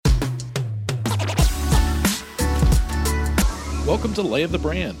Welcome to Lay of the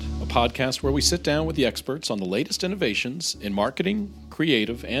Brand, a podcast where we sit down with the experts on the latest innovations in marketing,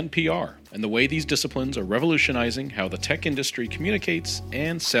 creative, and PR, and the way these disciplines are revolutionizing how the tech industry communicates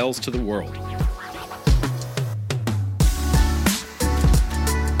and sells to the world.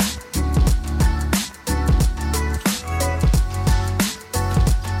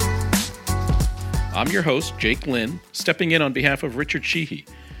 I'm your host, Jake Lynn, stepping in on behalf of Richard Sheehy.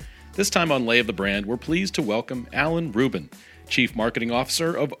 This time on Lay of the Brand, we're pleased to welcome Alan Rubin, Chief Marketing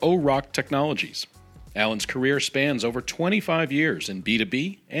Officer of O-Rock Technologies. Alan's career spans over 25 years in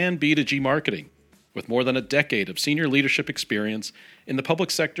B2B and B2G marketing, with more than a decade of senior leadership experience in the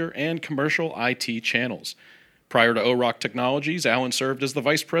public sector and commercial IT channels. Prior to O-Rock Technologies, Alan served as the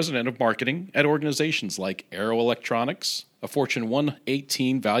Vice President of Marketing at organizations like Arrow Electronics, a Fortune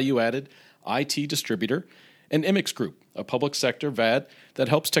 118 value-added IT distributor, and Immix Group, a public sector VAD that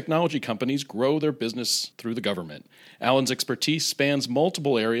helps technology companies grow their business through the government. Alan's expertise spans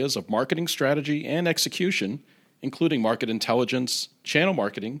multiple areas of marketing strategy and execution, including market intelligence, channel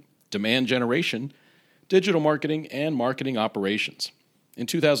marketing, demand generation, digital marketing, and marketing operations. In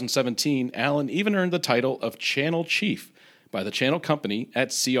 2017, Alan even earned the title of Channel Chief by the Channel Company at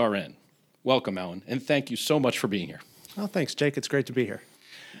CRN. Welcome, Alan, and thank you so much for being here. Oh, thanks, Jake. It's great to be here.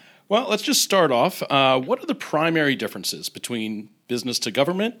 Well, let's just start off. What are the primary differences between business to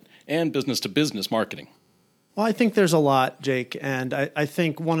government and business to business marketing? Well, I think there's a lot, Jake, and I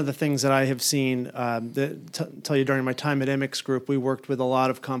think one of the things that I have seen, tell you during my time at Immix Group, we worked with a lot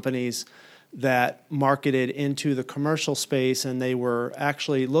of companies that marketed into the commercial space, and they were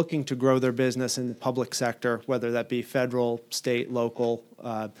actually looking to grow their business in the public sector, whether that be federal, state, local,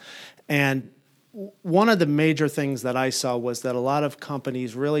 and one of the major things that I saw was that a lot of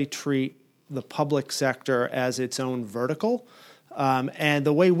companies really treat the public sector as its own vertical. And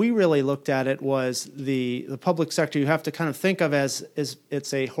the way we really looked at it was the public sector you have to kind of think of as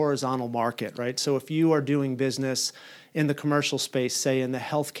it's a horizontal market, right? So if you are doing business in the commercial space, say in the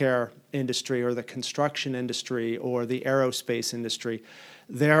healthcare industry or the construction industry or the aerospace industry,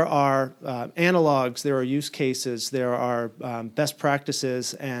 there are analogs, there are use cases, there are best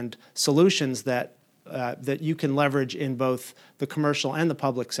practices and solutions that you can leverage in both the commercial and the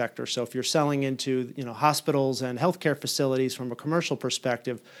public sector. So if you're selling into hospitals and healthcare facilities from a commercial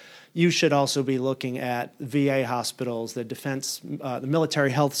perspective, you should also be looking at VA hospitals, the defense, the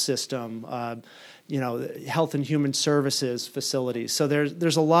military health system, health and human services facilities. So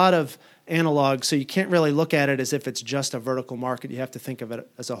there's a lot of analogs, so you can't really look at it as if it's just a vertical market. You have to think of it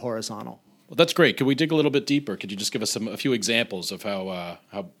as a horizontal. Well, that's great. Could we dig a little bit deeper? Could you just give us a few examples of how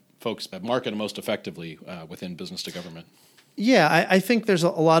folks market most effectively within business to government? Yeah, I think there's a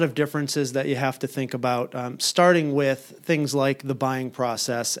lot of differences that you have to think about, starting with things like the buying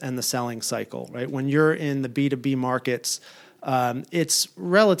process and the selling cycle, right? When you're in the B2B markets, it's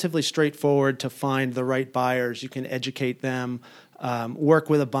relatively straightforward to find the right buyers. You can educate them, work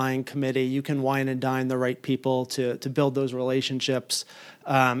with a buying committee. You can wine and dine the right people to build those relationships.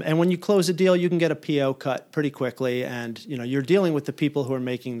 And when you close a deal, you can get a PO cut pretty quickly, and you're dealing with the people who are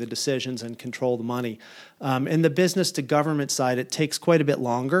making the decisions and control the money. In the business to government side, it takes quite a bit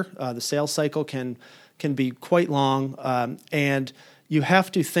longer. The sales cycle can be quite long, and you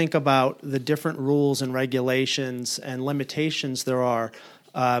have to think about the different rules and regulations and limitations there are.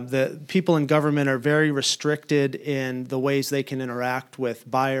 The people in government are very restricted in the ways they can interact with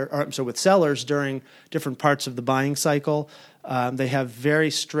with sellers during different parts of the buying cycle. They have very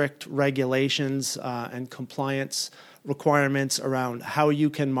strict regulations and compliance requirements around how you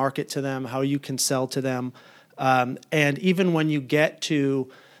can market to them, how you can sell to them. And even when you get to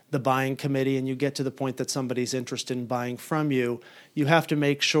the buying committee and you get to the point that somebody's interested in buying from you, you have to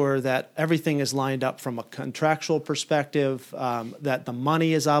make sure that everything is lined up from a contractual perspective, that the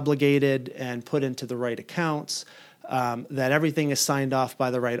money is obligated and put into the right accounts, that everything is signed off by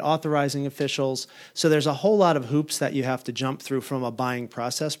the right authorizing officials. So there's a whole lot of hoops that you have to jump through from a buying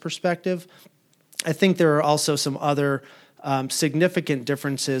process perspective. I think there are also some other significant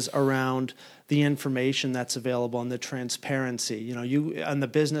differences around the information that's available and the transparency. You on the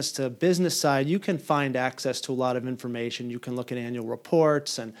business to business side, you can find access to a lot of information. You can look at annual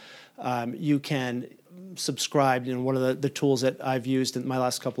reports, and you can subscribe. One of the tools that I've used in my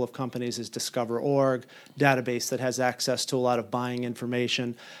last couple of companies is Discover.org, database that has access to a lot of buying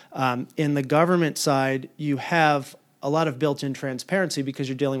information. In the government side, you have a lot of built-in transparency because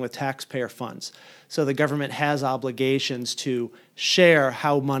you're dealing with taxpayer funds. So the government has obligations to share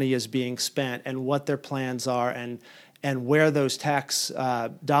how money is being spent and what their plans are and where those tax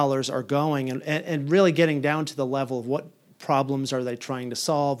dollars are going and really getting down to the level of what problems are they trying to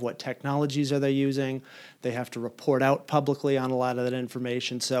solve? What technologies are they using? They have to report out publicly on a lot of that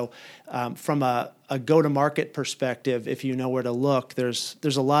information. So from a go-to-market perspective, if you know where to look, there's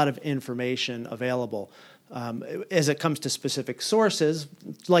a lot of information available. As it comes to specific sources,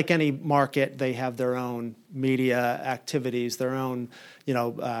 like any market, they have their own media activities, their own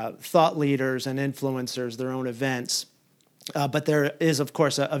thought leaders and influencers, their own events. But there is, of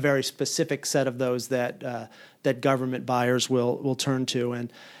course, a very specific set of those that government buyers will turn to.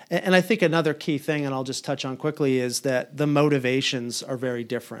 And I think another key thing, and I'll just touch on quickly, is that the motivations are very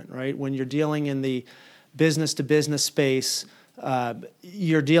different, right? When you're dealing in the business-to-business space,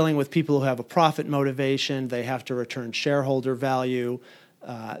 you're dealing with people who have a profit motivation. They have to return shareholder value.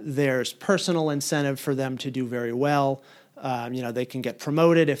 There's personal incentive for them to do very well. They can get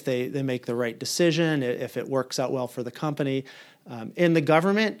promoted if they make the right decision, if it works out well for the company. In the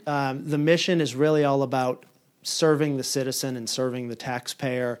government, the mission is really all about serving the citizen and serving the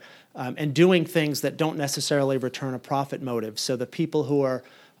taxpayer, and doing things that don't necessarily return a profit motive. So the people who are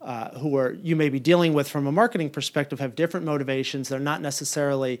you may be dealing with from a marketing perspective have different motivations. They're not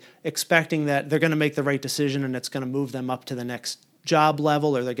necessarily expecting that they're going to make the right decision and it's going to move them up to the next job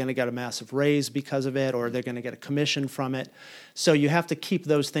level, or they're going to get a massive raise because of it, or they're going to get a commission from it. So you have to keep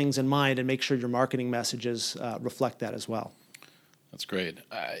those things in mind and make sure your marketing messages reflect that as well. That's great.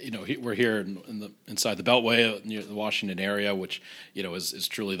 We're here inside the Beltway near the Washington area, which is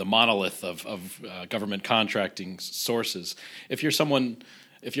truly the monolith of government contracting sources. If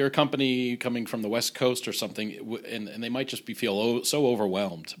you're a company coming from the West Coast or something, and they might just feel so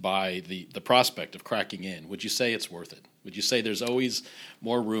overwhelmed by the prospect of cracking in, would you say it's worth it? Would you say there's always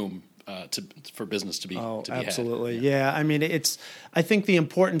more room for business to be absolutely. had? Yeah. I mean, I think the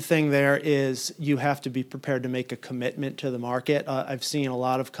important thing there is you have to be prepared to make a commitment to the market. I've seen a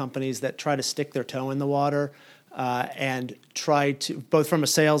lot of companies that try to stick their toe in the water and try to, both from a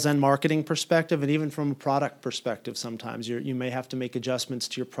sales and marketing perspective and even from a product perspective, sometimes you may have to make adjustments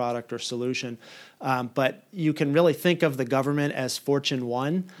to your product or solution. But you can really think of the government as Fortune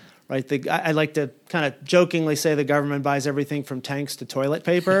 1. Right, I like to kind of jokingly say the government buys everything from tanks to toilet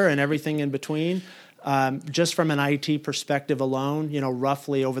paper and everything in between. Just from an IT perspective alone,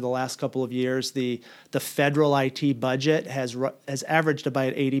 roughly over the last couple of years, the federal IT budget has averaged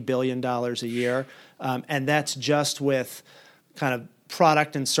about $80 billion a year, and that's just with kind of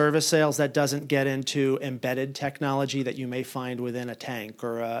product and service sales. That doesn't get into embedded technology that you may find within a tank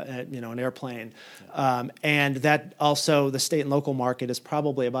or an airplane. And that also, the state and local market is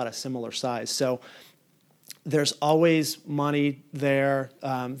probably about a similar size. So there's always money there.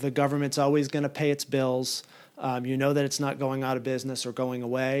 The government's always going to pay its bills. That it's not going out of business or going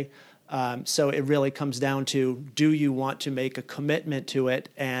away. So it really comes down to, do you want to make a commitment to it,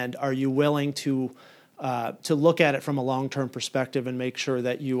 and are you willing to look at it from a long-term perspective and make sure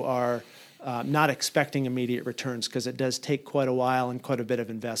that you are not expecting immediate returns, because it does take quite a while and quite a bit of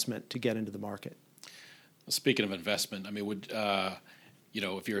investment to get into the market. Speaking of investment, I mean,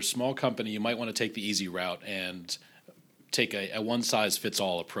 if you're a small company, you might want to take the easy route and take a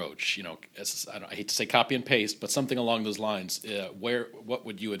one-size-fits-all approach. I hate to say copy and paste, but something along those lines. What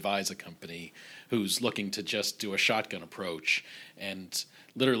would you advise a company who's looking to just do a shotgun approach and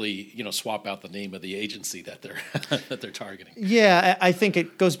literally, swap out the name of the agency that they're targeting? Yeah, I think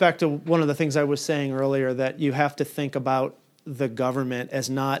it goes back to one of the things I was saying earlier, that you have to think about the government as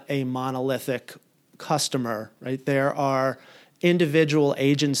not a monolithic customer, right? There are individual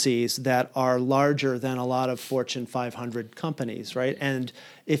agencies that are larger than a lot of Fortune 500 companies, right? And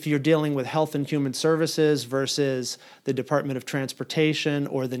if you're dealing with Health and Human Services versus the Department of Transportation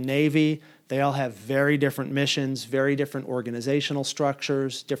or the Navy, they all have very different missions, very different organizational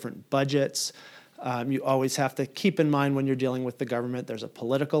structures, different budgets. You always have to keep in mind when you're dealing with the government, there's a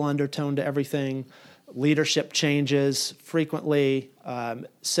political undertone to everything. Leadership changes frequently.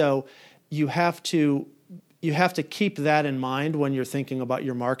 So you have to keep that in mind when you're thinking about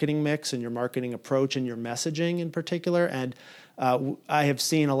your marketing mix and your marketing approach and your messaging in particular. And I have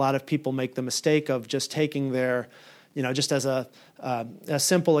seen a lot of people make the mistake of just taking their, just as a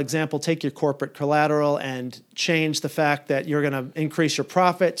simple example, take your corporate collateral and change the fact that you're going to increase your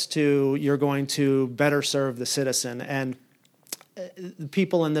profits to you're going to better serve the citizen. And the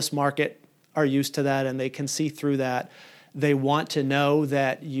people in this market are used to that, and they can see through that. They want to know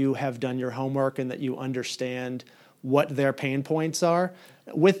that you have done your homework and that you understand what their pain points are.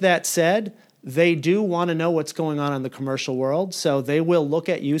 With that said, they do want to know what's going on in the commercial world, so they will look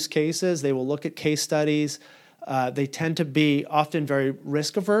at use cases, they will look at case studies. They tend to be often very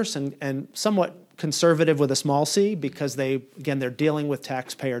risk averse and somewhat conservative with a small c, because they're dealing with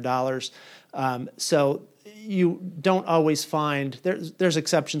taxpayer dollars. So you don't always find, there's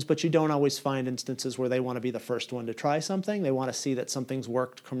exceptions, but you don't always find instances where they want to be the first one to try something. They want to see that something's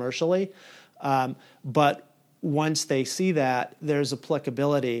worked commercially. But once they see that there's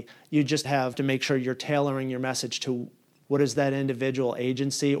applicability, you just have to make sure you're tailoring your message to what is that individual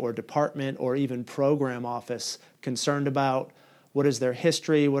agency or department or even program office concerned about, what is their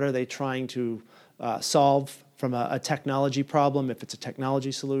history, what are they trying to solve from a technology problem, if it's a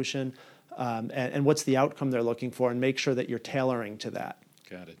technology solution, and what's the outcome they're looking for, and make sure that you're tailoring to that.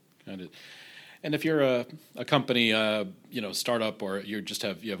 Got it. And if you're a company, startup, or you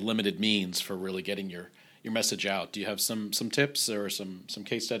have limited means for really getting your message out, do you have some tips or some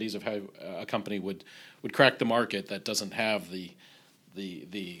case studies of how a company would crack the market that doesn't have the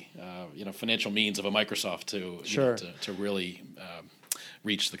financial means of a Microsoft to really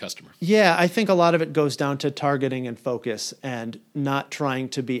reach the customer? Yeah, I think a lot of it goes down to targeting and focus and not trying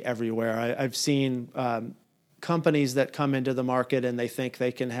to be everywhere. I've seen companies that come into the market and they think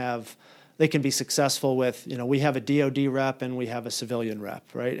they can be successful with, we have a DoD rep and we have a civilian rep,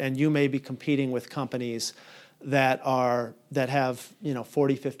 right? And you may be competing with companies that have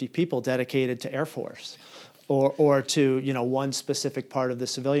 40, 50 people dedicated to Air Force or to one specific part of the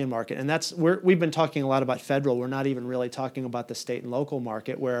civilian market. And we've been talking a lot about federal. We're not even really talking about the state and local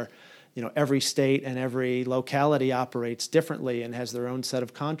market where every state and every locality operates differently and has their own set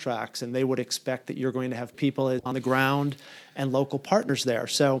of contracts, and they would expect that you're going to have people on the ground and local partners there.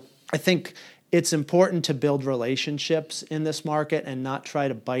 So I think it's important to build relationships in this market and not try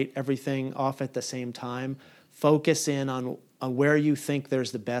to bite everything off at the same time. Focus in on where you think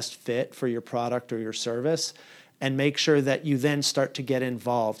there's the best fit for your product or your service, and make sure that you then start to get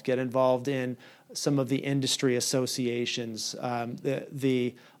involved in some of the industry associations.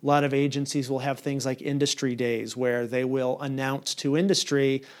 A lot of agencies will have things like industry days where they will announce to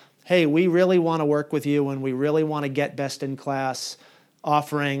industry, hey, we really want to work with you and we really want to get best in class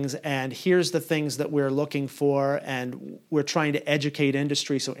offerings, and here's the things that we're looking for, and we're trying to educate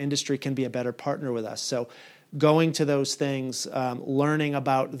industry so industry can be a better partner with us. So going to those things, learning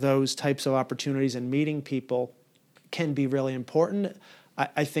about those types of opportunities and meeting people can be really important.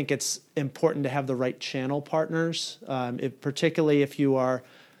 I think it's important to have the right channel partners, particularly if you are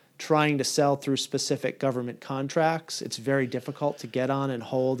trying to sell through specific government contracts. It's very difficult to get on and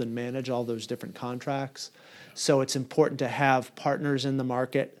hold and manage all those different contracts. So it's important to have partners in the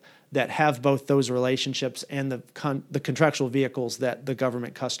market that have both those relationships and the contractual vehicles that the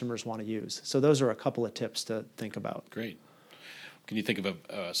government customers want to use. So those are a couple of tips to think about. Great. Can you think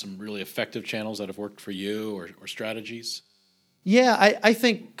of some really effective channels that have worked for you or strategies? Yeah, I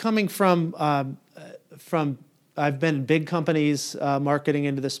think coming from I've been in big companies marketing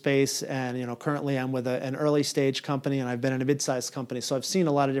into the space, and currently I'm with an early stage company, and I've been in a mid-sized company, so I've seen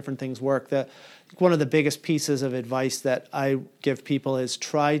a lot of different things work. One of the biggest pieces of advice that I give people is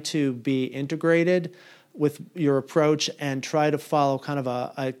try to be integrated with your approach and try to follow kind of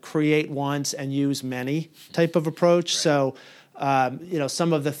a create once and use many type of approach. Right. So,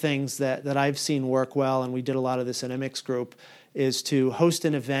 some of the things that I've seen work well, and we did a lot of this in MX Group, is to host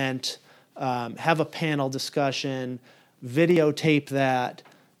an event, have a panel discussion, videotape that,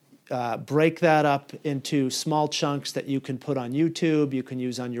 break that up into small chunks that you can put on YouTube, you can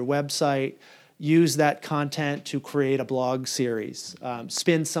use on your website, use that content to create a blog series,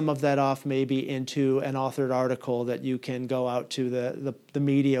 spin some of that off maybe into an authored article that you can go out to the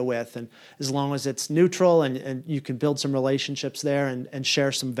media with, and as long as it's neutral and you can build some relationships there and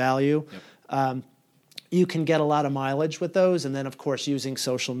share some value. Yep. You can get a lot of mileage with those, and then of course using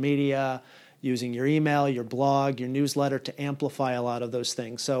social media, using your email, your blog, your newsletter to amplify a lot of those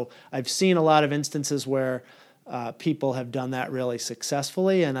things. So I've seen a lot of instances where people have done that really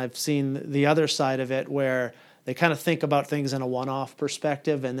successfully, and I've seen the other side of it where they kind of think about things in a one-off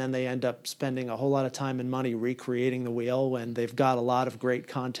perspective, and then they end up spending a whole lot of time and money recreating the wheel when they've got a lot of great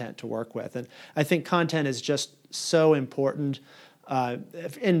content to work with. And I think content is just so important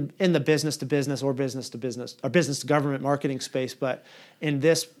in the business to business or business to government marketing space, but in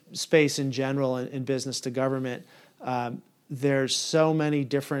this space in general, in business to government, there's so many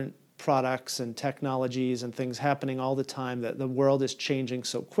different products and technologies and things happening all the time that the world is changing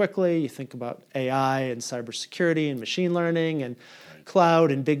so quickly. You think about AI and cybersecurity and machine learning and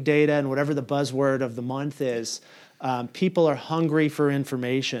cloud and big data and whatever the buzzword of the month is. People are hungry for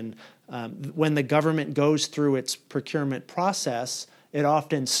information. When the government goes through its procurement process, it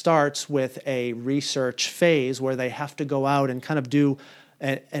often starts with a research phase where they have to go out and kind of do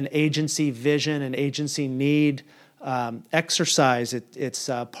an agency vision, an agency need exercise. It's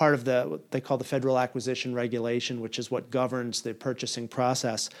part of what they call the Federal Acquisition Regulation, which is what governs the purchasing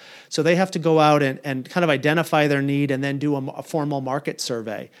process. So they have to go out and kind of identify their need and then do a formal market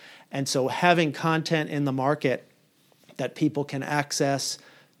survey. And so having content in the market that people can access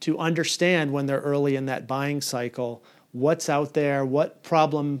to understand when they're early in that buying cycle, what's out there, what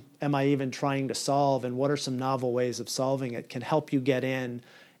problem am I even trying to solve, and what are some novel ways of solving it, can help you get in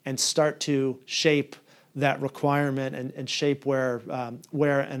and start to shape that requirement and shape where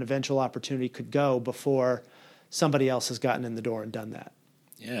an eventual opportunity could go before somebody else has gotten in the door and done that.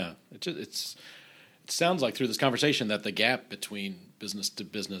 Yeah, it sounds like through this conversation that the gap between business to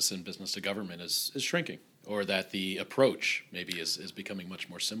business and business to government is shrinking, or that the approach maybe is becoming much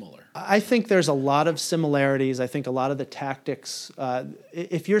more similar. I think there's a lot of similarities. I think a lot of the tactics,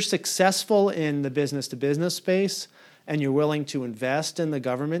 if you're successful in the business to business space, and you're willing to invest in the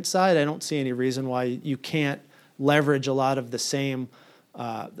government side, I don't see any reason why you can't leverage a lot of the same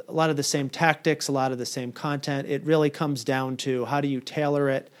tactics, a lot of the same content. It really comes down to how do you tailor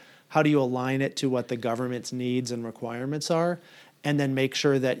it, how do you align it to what the government's needs and requirements are, and then make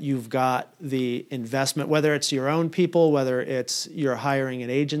sure that you've got the investment, whether it's your own people, whether it's you're hiring an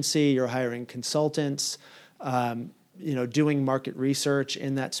agency, you're hiring consultants, doing market research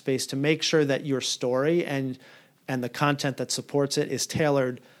in that space to make sure that your story and the content that supports it is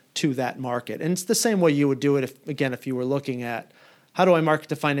tailored to that market. And it's the same way you would do it if you were looking at how do I market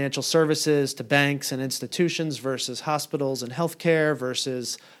to financial services, to banks and institutions versus hospitals and healthcare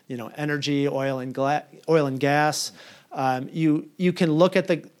versus energy, oil and gas. You can look at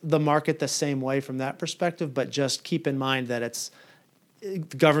the market the same way from that perspective, but just keep in mind that the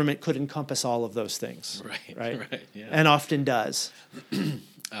government could encompass all of those things, right? Yeah. And often does.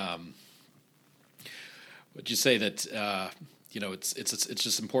 Would you say that it's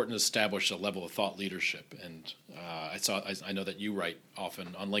just important to establish a level of thought leadership? And I know that you write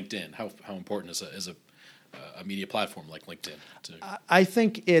often on LinkedIn. How important is a media platform like LinkedIn? I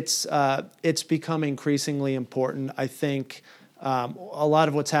think it's become increasingly important. I think a lot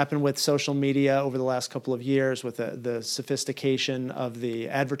of what's happened with social media over the last couple of years, with the sophistication of the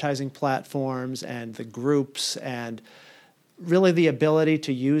advertising platforms and the groups, and really the ability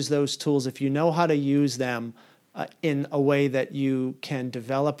to use those tools, if you know how to use them in a way that you can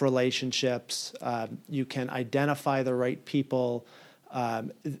develop relationships, you can identify the right people,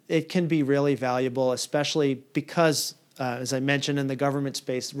 it can be really valuable, especially because, as I mentioned, in the government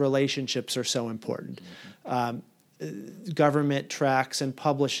space, relationships are so important. Government tracks and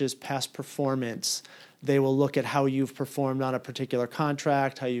publishes past performance. They will look at how you've performed on a particular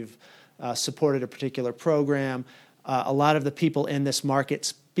contract, how you've supported a particular program. A lot of the people in this market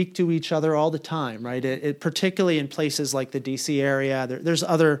speak to each other all the time, right? Particularly in places like the D.C. area. There's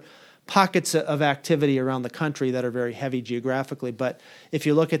other pockets of activity around the country that are very heavy geographically. But if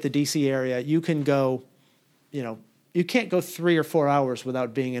you look at the D.C. area, you can go, you can't go 3 or 4 hours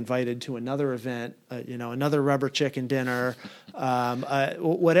without being invited to another event, another rubber chicken dinner,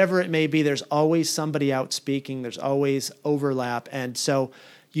 whatever it may be. There's always somebody out speaking. There's always overlap. And so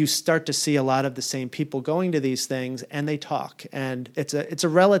you start to see a lot of the same people going to these things, and they talk. And it's a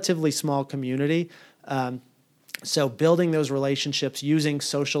relatively small community. So building those relationships, using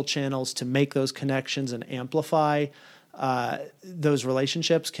social channels to make those connections and amplify those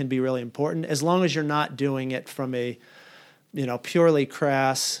relationships can be really important, as long as you're not doing it from a purely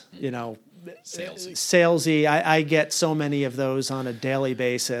crass, salesy. I get so many of those on a daily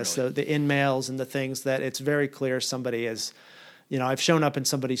basis, really? The in-mails and the things that it's very clear somebody is, I've shown up in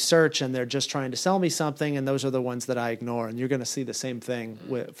somebody's search and they're just trying to sell me something, and those are the ones that I ignore. And you're going to see the same thing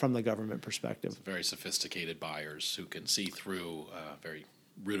from the government perspective. It's very sophisticated buyers who can see through very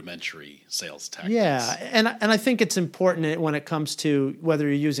rudimentary sales tactics. Yeah, and I think it's important when it comes to whether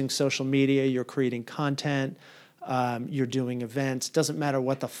you're using social media, you're creating content, you're doing events, doesn't matter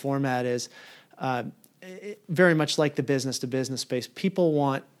what the format is. Very much like the business-to-business space, people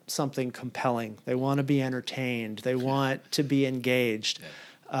want something compelling. They want to be entertained. They want to be engaged.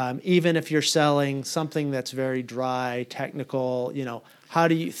 Yeah. Even if you're selling something that's very dry, technical, how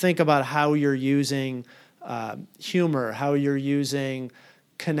do you think about how you're using humor, how you're using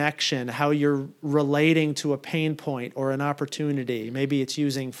connection, how you're relating to a pain point or an opportunity. Maybe it's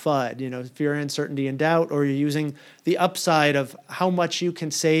using FUD, fear, uncertainty, and doubt, or you're using the upside of how much you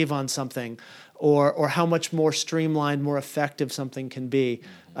can save on something, or how much more streamlined, more effective something can be.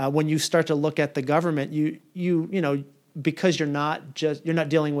 When you start to look at the government, you because you're not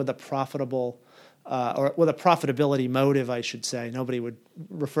dealing with a profitable or with a profitability motive, I should say. Nobody would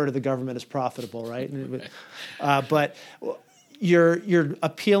refer to the government as profitable, right? But you're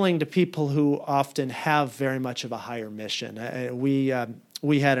appealing to people who often have very much of a higher mission. We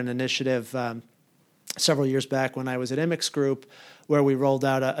had an initiative several years back when I was at Immix Group, where we rolled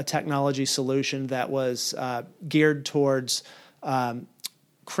out a technology solution that was geared towards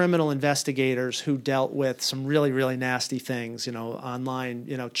criminal investigators who dealt with some really, really nasty things,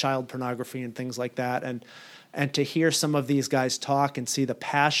 online, child pornography and things like that. And to hear some of these guys talk and see the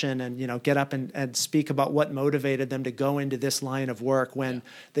passion and, get up and speak about what motivated them to go into this line of work when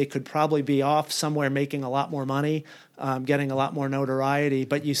they could probably be off somewhere making a lot more money, getting a lot more notoriety,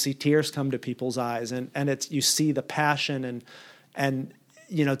 but you see tears come to people's eyes and you see the passion and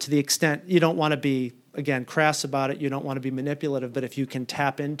to the extent you don't want to be, again, crass about it, you don't want to be manipulative, but if you can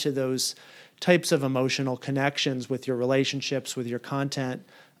tap into those types of emotional connections with your relationships, with your content,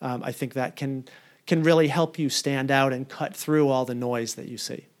 I think that can really help you stand out and cut through all the noise that you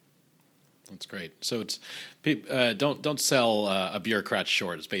see. That's great. So it's don't sell a bureaucrat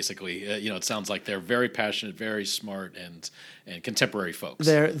short. It's basically it sounds like they're very passionate, very smart, and contemporary folks.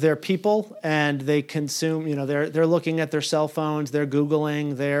 They're people, and they consume. They're looking at their cell phones. They're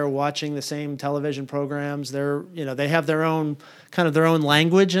Googling. They're watching the same television programs. They have their own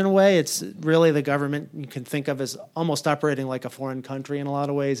language in a way. It's really the government you can think of as almost operating like a foreign country in a lot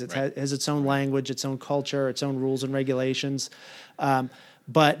of ways. It has its own language, its own culture, its own rules and regulations.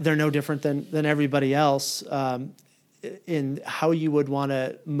 But they're no different than everybody else in how you would want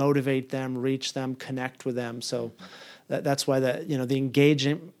to motivate them, reach them, connect with them. So that's why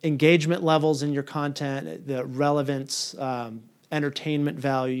the engagement levels in your content, the relevance, entertainment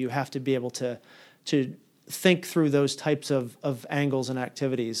value, you have to be able to think through those types of angles and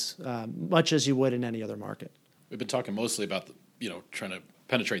activities, much as you would in any other market. We've been talking mostly about trying to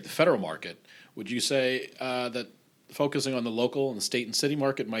penetrate the federal market. Would you say that focusing on the local and the state and city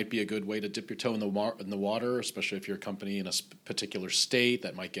market might be a good way to dip your toe in the water, especially if you're a company in a particular state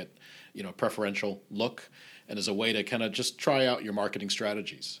that might get a preferential look, and as a way to kind of just try out your marketing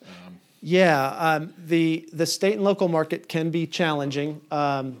strategies? The state and local market can be challenging.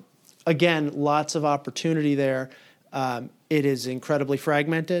 Again, lots of opportunity there. It is incredibly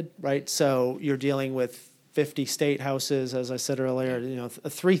fragmented, right? So you're dealing with 50 state houses, as I said earlier,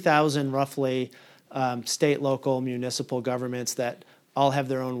 3,000 roughly state, local, municipal governments that all have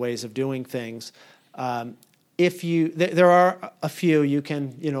their own ways of doing things. There are a few, you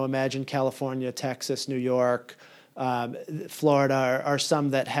can imagine California, Texas, New York, Florida are some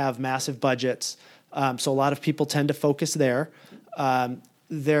that have massive budgets. So a lot of people tend to focus there.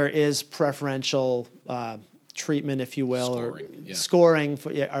 There is preferential treatment, if you will, scoring.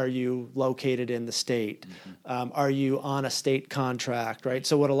 Are you located in the state? Mm-hmm. Are you on a state contract, right?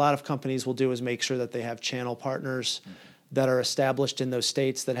 So what a lot of companies will do is make sure that they have channel partners that are established in those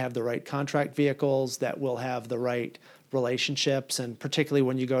states that have the right contract vehicles, that will have the right relationships, and particularly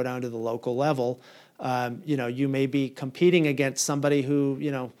when you go down to the local level, you may be competing against somebody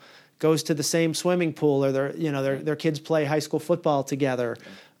who, goes to the same swimming pool, or their kids play high school football together.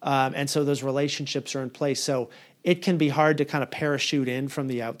 And so those relationships are in place. So it can be hard to kind of parachute in from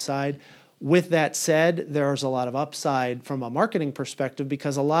the outside. With that said, there's a lot of upside from a marketing perspective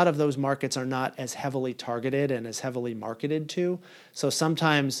because a lot of those markets are not as heavily targeted and as heavily marketed to. So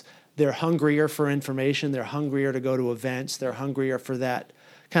sometimes they're hungrier for information. They're hungrier to go to events. They're hungrier for that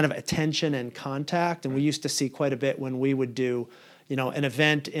kind of attention and contact. And we used to see quite a bit when we would do, an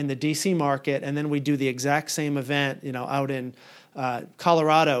event in the DC market, and then we do the exact same event, out in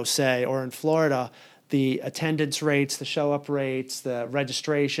Colorado, say, or in Florida. The attendance rates, the show-up rates, the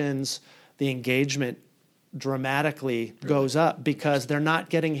registrations, the engagement dramatically goes up because they're not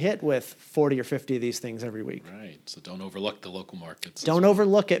getting hit with 40 or 50 of these things every week. Right. So don't overlook the local markets. Don't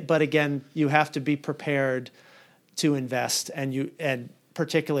overlook it, but again, you have to be prepared to invest, and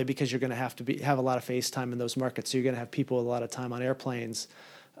particularly because you're going to have a lot of face time in those markets. So you're going to have people with a lot of time on airplanes.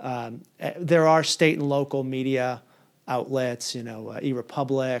 There are state and local media outlets,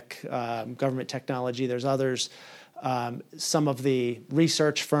 eRepublic, Government Technology. There's others. Some of the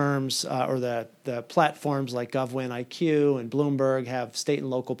research firms or the platforms like GovWin IQ and Bloomberg have state and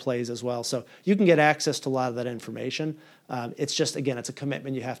local plays as well. So you can get access to a lot of that information. It's just, again, it's a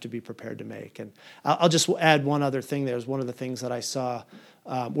commitment you have to be prepared to make. And I'll just add one other thing. There's one of the things that I saw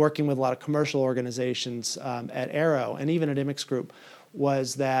working with a lot of commercial organizations at Aero and even at Immix Group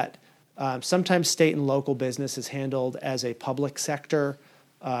was that sometimes state and local business is handled as a public sector,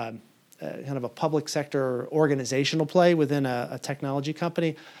 kind of a public sector organizational play within a technology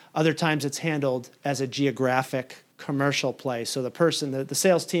company. Other times it's handled as a geographic commercial play. So the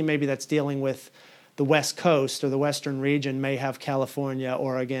sales team maybe that's dealing with the West Coast or the Western region may have California,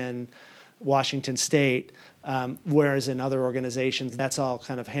 Oregon, Washington State, whereas in other organizations, that's all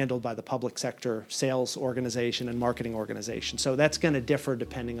kind of handled by the public sector sales organization and marketing organization. So that's going to differ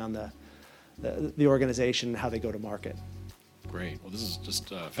depending on the organization and how they go to market. Great. Well, this is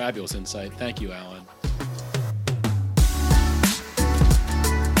just fabulous insight. Thank you, Alan.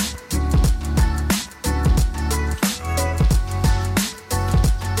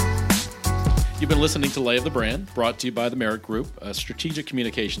 You've been listening to Lay of the Brand, brought to you by the Merritt Group, a strategic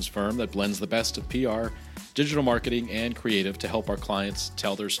communications firm that blends the best of PR, digital marketing, and creative to help our clients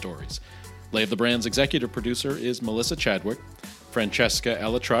tell their stories. Lay of the Brand's executive producer is Melissa Chadwick. Francesca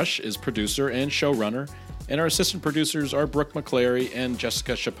Elatrush is producer and showrunner, and our assistant producers are Brooke McClary and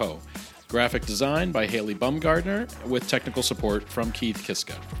Jessica Chapeau. Graphic design by Haley Bumgardner, with technical support from Keith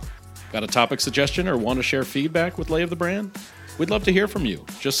Kiska. Got a topic suggestion or want to share feedback with Lay of the Brand? We'd love to hear from you.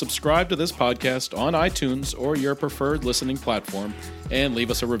 Just subscribe to this podcast on iTunes or your preferred listening platform and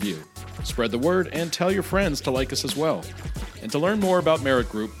leave us a review. Spread the word and tell your friends to like us as well. And to learn more about Merritt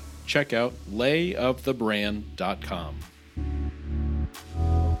Group, check out layofthebrand.com.